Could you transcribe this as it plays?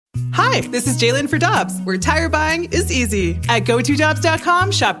Hi, this is Jalen for Dobbs, where tire buying is easy. At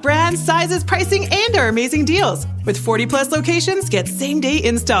GoToDobbs.com, shop brands, sizes, pricing, and our amazing deals. With 40-plus locations, get same-day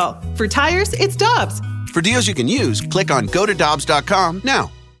install. For tires, it's Dobbs. For deals you can use, click on GoToDobbs.com now.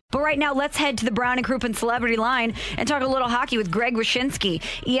 But right now, let's head to the Brown and Crouppen Celebrity Line and talk a little hockey with Greg Wyshynski,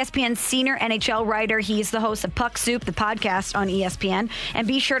 ESPN's senior NHL writer. He's the host of Puck Soup, the podcast on ESPN. And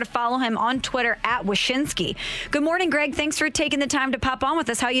be sure to follow him on Twitter at Wyshynski. Good morning, Greg. Thanks for taking the time to pop on with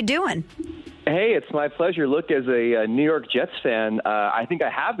us. How you doing? Hey, it's my pleasure. Look, as a New York Jets fan, I think I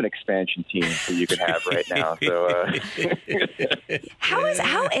have an expansion team that you can have right now. So,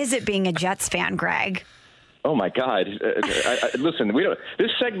 How is it being a Jets fan, Greg? Oh my God! Listen, we don't. This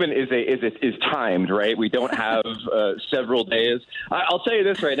segment is timed, right? We don't have several days. I'll tell you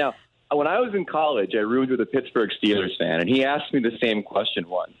this right now. When I was in college, I roomed with a Pittsburgh Steelers fan, and he asked me the same question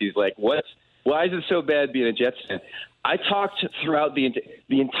once. He's like, why is it so bad being a Jets fan? I talked throughout the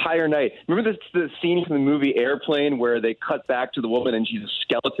entire night. Remember the scene from the movie Airplane where they cut back to the woman and she's a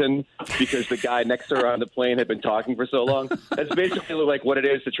skeleton because the guy next to her on the plane had been talking for so long? That's basically like what it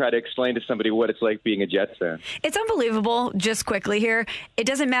is to try to explain to somebody what it's like being a Jets fan. It's unbelievable, just quickly here. It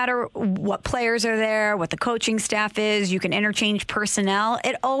doesn't matter what players are there, what the coaching staff is. You can interchange personnel.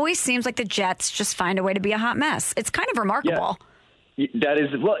 It always seems like the Jets just find a way to be a hot mess. It's kind of remarkable. Yeah. That is,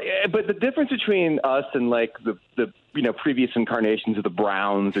 well, but the difference between us and like the previous incarnations of the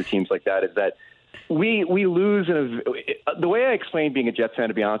Browns or teams like that is that we lose the way I explain being a Jets fan,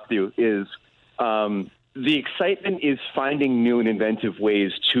 to be honest with you, is the excitement is finding new and inventive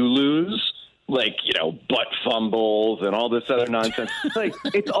ways to lose, like, butt fumbles and all this other nonsense. Like,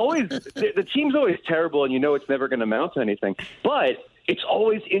 it's always, the team's always terrible and it's never going to amount to anything. But it's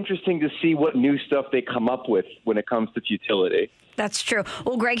always interesting to see what new stuff they come up with when it comes to futility. That's true.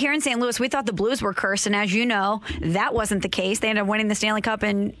 Well, Greg, here in St. Louis, we thought the Blues were cursed, and as you know, that wasn't the case. They ended up winning the Stanley Cup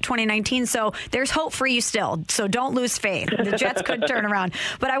in 2019, so there's hope for you still. So don't lose faith. The Jets could turn around.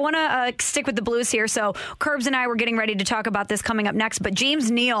 But I want to stick with the Blues here. So Curbs and I were getting ready to talk about this coming up next, but James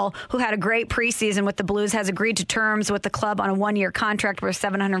Neal, who had a great preseason with the Blues, has agreed to terms with the club on a one-year contract worth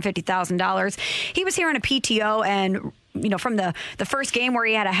 $750,000. He was here on a PTO, and from the first game where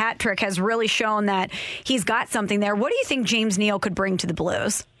he had a hat trick has really shown that he's got something there. What do you think James Neal could bring to the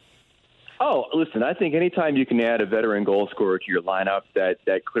Blues? Oh, listen, I think anytime you can add a veteran goal scorer to your lineup that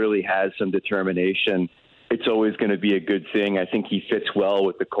clearly has some determination, it's always going to be a good thing. I think he fits well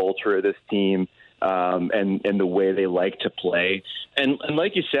with the culture of this team and the way they like to play. And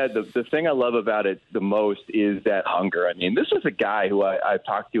like you said, the thing I love about it the most is that hunger. I mean, this is a guy who I've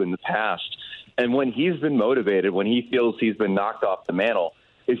talked to in the past. And when he's been motivated, when he feels he's been knocked off the mantle,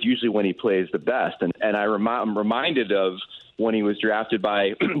 is usually when he plays the best. And I'm reminded of when he was drafted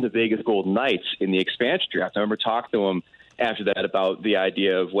by the Vegas Golden Knights in the expansion draft. I remember talking to him after that about the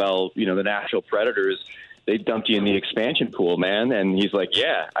idea of, the Nashville Predators, they dumped you in the expansion pool, man. And he's like,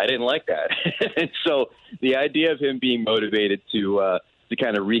 yeah, I didn't like that. And so the idea of him being motivated to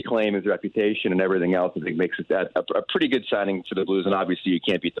kind of reclaim his reputation and everything else, I think makes it a pretty good signing for the Blues, and obviously you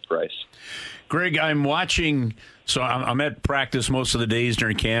can't beat the price. Greg, I'm watching, so I'm at practice most of the days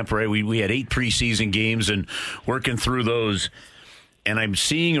during camp, right? We had 8 preseason games and working through those, and I'm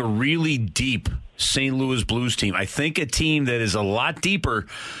seeing a really deep St. Louis Blues team. I think a team that is a lot deeper,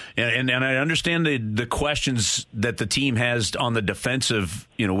 and I understand the questions that the team has on the defensive,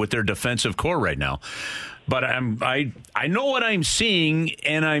 with their defensive core right now. But I know what I'm seeing,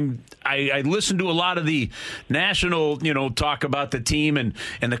 and I listen to a lot of the national, talk about the team and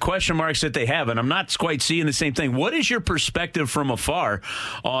the question marks that they have, and I'm not quite seeing the same thing. What is your perspective from afar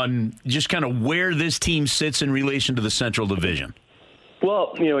on just kind of where this team sits in relation to the Central Division?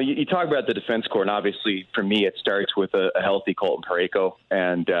 Well, you talk about the defense core, and obviously for me it starts with a healthy Colton Parayko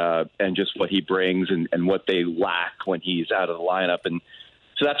and just what he brings and what they lack when he's out of the lineup. And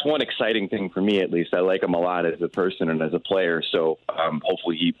so that's one exciting thing for me, at least. I like him a lot as a person and as a player, so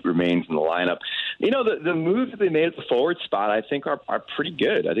hopefully he remains in the lineup. The moves that they made at the forward spot, I think, are pretty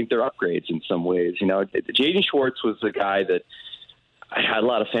good. I think they're upgrades in some ways. Jaden Schwartz was the guy that had a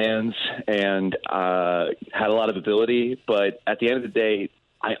lot of fans and had a lot of ability, but at the end of the day,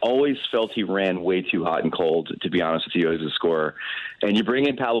 I always felt he ran way too hot and cold, to be honest with you, as a scorer. And you bring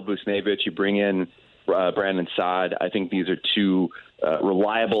in Pavel Buchnevich, you bring in Brandon Saad. I think these are two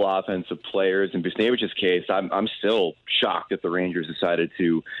reliable offensive players. In Buchnevich's case, I'm still shocked that the Rangers decided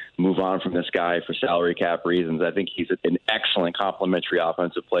to move on from this guy for salary cap reasons. I think he's an excellent complementary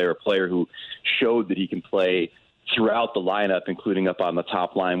offensive player, a player who showed that he can play throughout the lineup, including up on the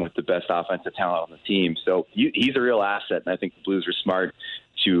top line with the best offensive talent on the team. So he's a real asset, and I think the Blues are smart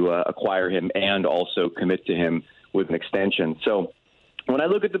to acquire him and also commit to him with an extension. So when I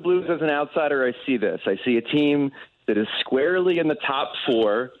look at the Blues as an outsider, I see this. I see a team that is squarely in the top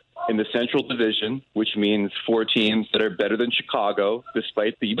 4 in the Central Division, which means 4 teams that are better than Chicago,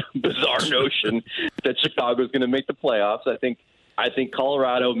 despite the bizarre notion that Chicago is going to make the playoffs. I think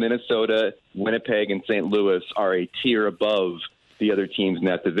Colorado, Minnesota, Winnipeg, and St. Louis are a tier above the other teams in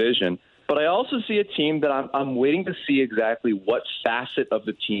that division. But I also see a team that I'm waiting to see exactly what facet of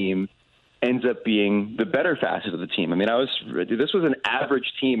the team ends up being the better facet of the team. I mean, this was an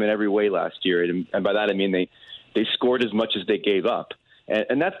average team in every way last year, and by that I mean they scored as much as they gave up.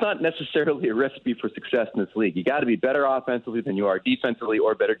 And that's not necessarily a recipe for success in this league. You got to be better offensively than you are defensively,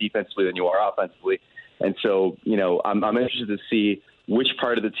 or better defensively than you are offensively. And so, I'm interested to see which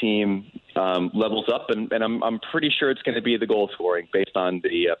part of the team levels up, and I'm pretty sure it's going to be the goal scoring based on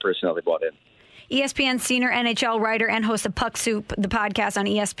the personnel they brought in. ESPN senior NHL writer and host of Puck Soup, the podcast on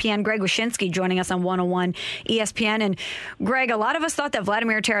ESPN, Greg Wyshynski, joining us on 101 ESPN. And Greg, a lot of us thought that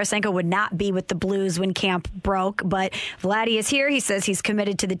Vladimir Tarasenko would not be with the Blues when camp broke, but Vladdy is here. He says he's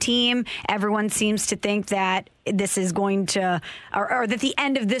committed to the team. Everyone seems to think that this is going to, or that the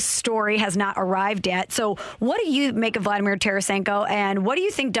end of this story has not arrived yet. So what do you make of Vladimir Tarasenko, and what do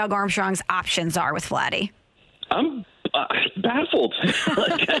you think Doug Armstrong's options are with Vladdy? I'm baffled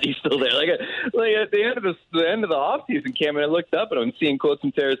that he's still there. Like at the end of the offseason camp, and I looked up and I'm seeing quotes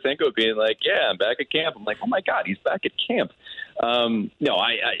from Tarasenko being like, "Yeah, I'm back at camp." I'm like, "Oh my God, he's back at camp."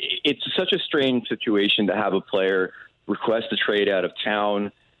 It's such a strange situation to have a player request a trade out of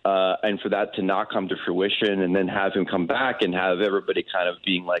town, and for that to not come to fruition, and then have him come back and have everybody kind of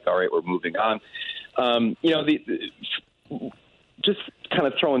being like, "All right, we're moving on." Just kind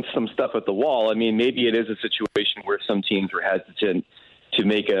of throwing some stuff at the wall. I mean, maybe it is a situation where some teams were hesitant to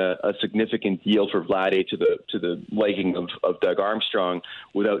make a significant deal for Vladdy to the liking of Doug Armstrong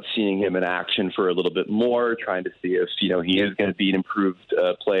without seeing him in action for a little bit more, trying to see if he is going to be an improved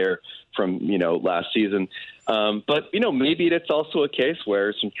player from last season. But maybe it's also a case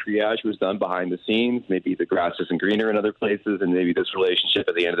where some triage was done behind the scenes. Maybe the grass isn't greener in other places, and maybe this relationship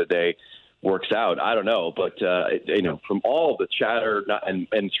at the end of the day works out. I don't know, but from all the chatter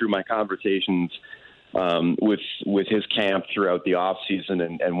and through my conversations with his camp throughout the off season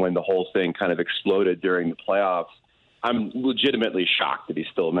and when the whole thing kind of exploded during the playoffs, I'm legitimately shocked that he's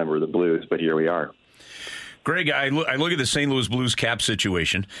still a member of the Blues. But here we are. Greg, I look at the St. Louis Blues cap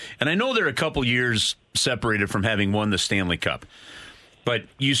situation, and I know they're a couple years separated from having won the Stanley Cup, but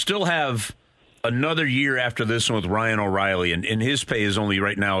you still have another year after this one with Ryan O'Reilly, and his pay is only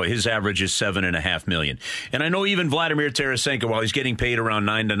right now, his average is $7.5 million. And I know even Vladimir Tarasenko, while he's getting paid around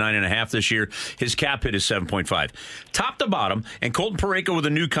 $9 to $9.5 this year, his cap hit is 7.5. Top to bottom, and Colton Parayko with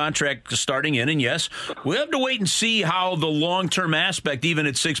a new contract starting in, and yes, we'll have to wait and see how the long-term aspect, even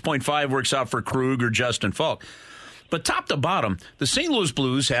at 6.5, works out for Krug or Justin Falk. But top to bottom, the St. Louis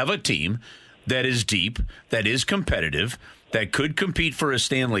Blues have a team that is deep, that is competitive, that could compete for a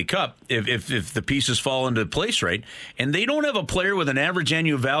Stanley Cup if the pieces fall into place right, and they don't have a player with an average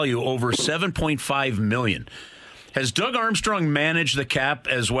annual value over $7.5 million. Has Doug Armstrong managed the cap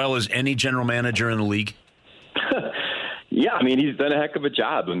as well as any general manager in the league? Yeah, I mean, he's done a heck of a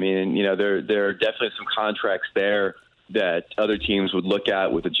job. I mean, there are definitely some contracts there that other teams would look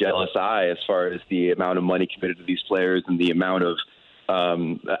at with a jealous eye as far as the amount of money committed to these players and the amount of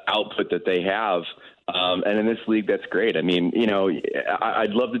output that they have. And in this league, that's great. I mean,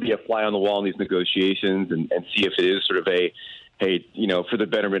 I'd love to be a fly on the wall in these negotiations and see if it is sort of a, hey, for the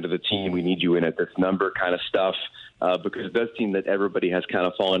betterment of the team, we need you in at this number kind of stuff, because it does seem that everybody has kind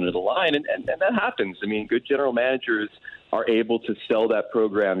of fallen into the line, and that happens. I mean, good general managers are able to sell that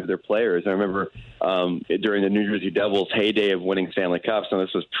program to their players. I remember during the New Jersey Devils' heyday of winning Stanley Cups, and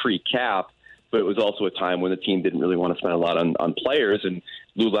this was pre-cap, but it was also a time when the team didn't really want to spend a lot on players. And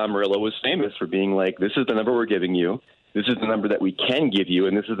Lou Lamoriello was famous for being like, this is the number we're giving you. This is the number that we can give you.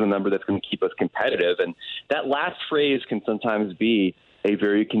 And this is the number that's going to keep us competitive. And that last phrase can sometimes be a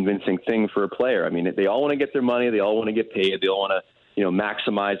very convincing thing for a player. I mean, they all want to get their money. They all want to get paid. They all want to,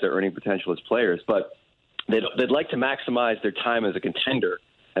 maximize their earning potential as players. But they'd like to maximize their time as a contender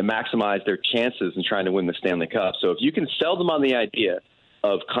and maximize their chances in trying to win the Stanley Cup. So if you can sell them on the idea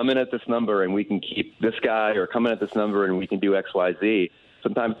of come in at this number and we can keep this guy, or come in at this number and we can do X, Y, Z,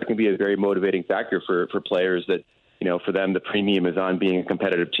 sometimes it can be a very motivating factor for players that, for them, the premium is on being a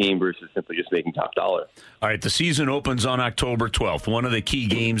competitive team versus simply just making top dollar. All right, the season opens on October 12th. One of the key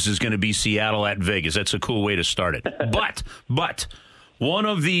games is going to be Seattle at Vegas. That's a cool way to start it. But one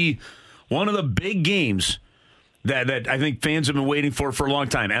of the big games that I think fans have been waiting for a long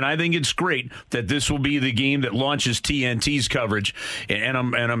time. And I think it's great that this will be the game that launches TNT's coverage. And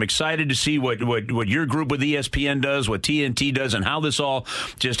I'm excited to see what your group with ESPN does, what TNT does, and how this all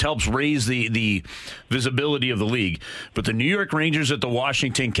just helps raise the visibility of the league. But the New York Rangers at the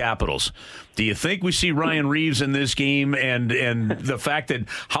Washington Capitals. Do you think we see Ryan Reeves in this game? And the fact that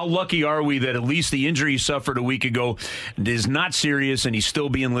how lucky are we that at least the injury he suffered a week ago is not serious and he's still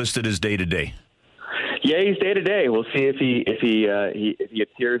being listed as day-to-day? Yeah, he's day-to-day. We'll see if he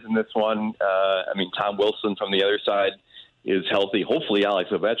appears in this one. Tom Wilson from the other side is healthy. Hopefully Alex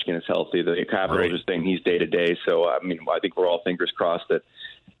Ovechkin is healthy. The Capitals are saying he's day-to-day. So, I think we're all fingers crossed that,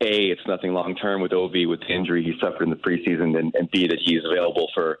 A, it's nothing long-term with Ovi with the injury he suffered in the preseason, and B, that he's available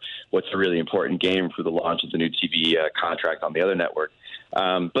for what's a really important game for the launch of the new TV contract on the other network.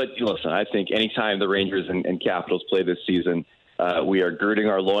 But listen, I think anytime the Rangers and Capitals play this season, we are girding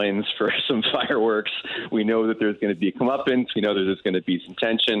our loins for some fireworks. We know that there's going to be a comeuppance. We know there's going to be some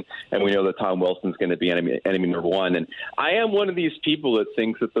tension, and we know that Tom Wilson's going to be enemy number one. And I am one of these people that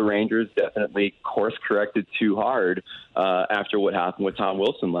thinks that the Rangers definitely course-corrected too hard after what happened with Tom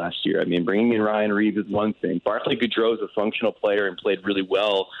Wilson last year. Bringing in Ryan Reeves is one thing. Barclay Goodrow is a functional player and played really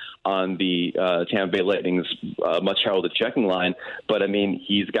well on the Tampa Bay Lightning's much heralded checking line, but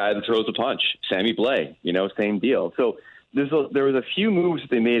he's a guy that throws a punch. Sammy Blais, same deal. So there was a few moves that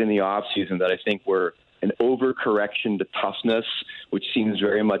they made in the offseason that I think were an overcorrection to toughness, which seems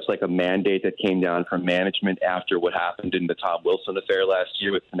very much like a mandate that came down from management after what happened in the Tom Wilson affair last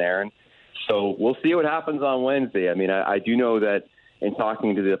year with Panarin. So we'll see what happens on Wednesday. I do know that in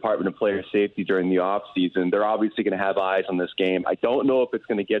talking to the Department of Player Safety during the offseason, they're obviously going to have eyes on this game. I don't know if it's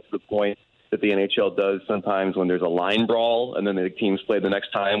going to get to the point that the NHL does sometimes when there's a line brawl and then the teams play the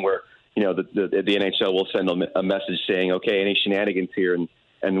next time where the NHL will send a message saying, okay, any shenanigans here,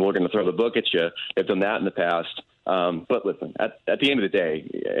 and we're going to throw the book at you. They've done that in the past. But listen, at the end of the day,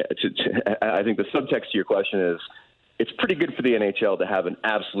 I think the subtext to your question is it's pretty good for the NHL to have an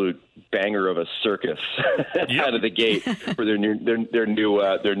absolute banger of a circus out of the gate for their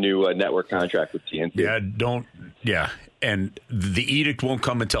new network contract with TNT. And the edict won't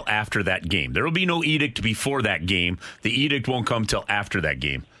come until after that game. There will be no edict before that game. The edict won't come till after that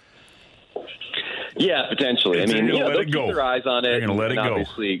game. Yeah, potentially. They'll keep their eyes on it. They're going to let it go.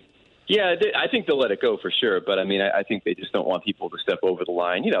 Yeah, I think they'll let it go for sure. But, I think they just don't want people to step over the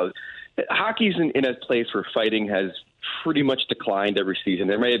line. Hockey's in a place where fighting has pretty much declined every season.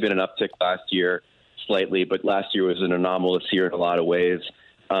 There may have been an uptick last year slightly, but last year was an anomalous year in a lot of ways.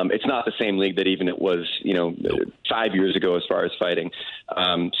 It's not the same league that even it was, 5 years ago as far as fighting.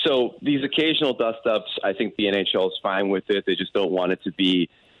 So these occasional dust-ups, I think the NHL is fine with it. They just don't want it to be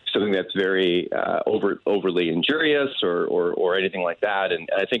something that's very overly injurious or anything like that. And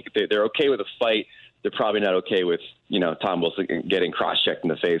I think they're okay with a fight. They're probably not okay with, Tom Wilson getting cross-checked in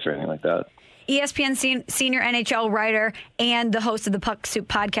the face or anything like that. ESPN senior NHL writer and the host of the Puck Soup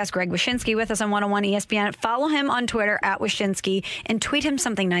podcast, Greg Wyshynski, with us on 101 ESPN. Follow him on Twitter at Wyshynski and tweet him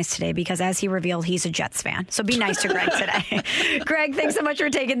something nice today because, as he revealed, he's a Jets fan. So be nice to Greg today. Greg, thanks so much for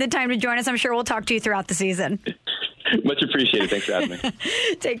taking the time to join us. I'm sure we'll talk to you throughout the season. Much appreciated. Thanks for having me.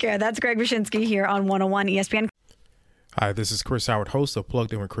 Take care. That's Greg Wyshynski here on 101 ESPN. Hi, this is Chris Howard, host of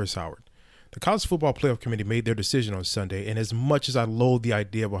Plugged In with Chris Howard. The College Football Playoff Committee made their decision on Sunday, and as much as I loathe the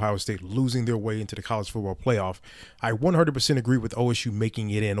idea of Ohio State losing their way into the College Football Playoff, I 100% agree with OSU making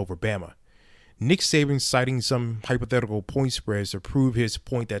it in over Bama. Nick Saban citing some hypothetical point spreads to prove his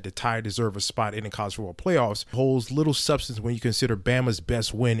point that the Tide deserve a spot in the College Football Playoffs holds little substance when you consider Bama's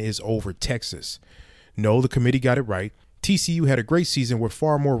best win is over Texas. No, the committee got it right. TCU had a great season with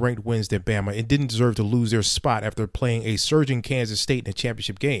far more ranked wins than Bama and didn't deserve to lose their spot after playing a surging Kansas State in a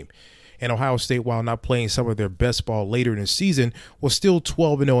championship game. And Ohio State, while not playing some of their best ball later in the season, was still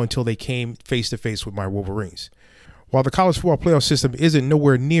 12-0 until they came face-to-face with my Wolverines. While the college football playoff system isn't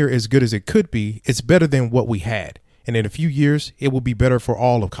nowhere near as good as it could be, it's better than what we had. And in a few years, it will be better for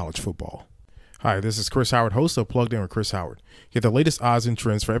all of college football. Hi, this is Chris Howard, host of Plugged In with Chris Howard. Get the latest odds and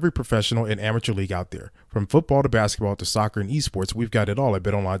trends for every professional and amateur league out there. From football to basketball to soccer and esports, we've got it all at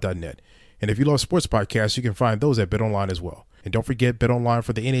BetOnline.net. And if you love sports podcasts, you can find those at BetOnline as well. And don't forget BetOnline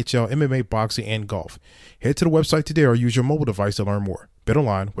for the NHL, MMA, boxing, and golf. Head to the website today or use your mobile device to learn more.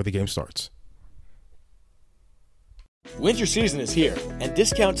 BetOnline, where the game starts. Winter season is here, and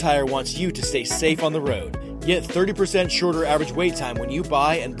Discount Tire wants you to stay safe on the road. Get 30% shorter average wait time when you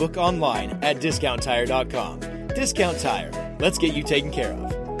buy and book online at DiscountTire.com. Discount Tire. Let's get you taken care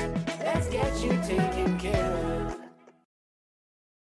of.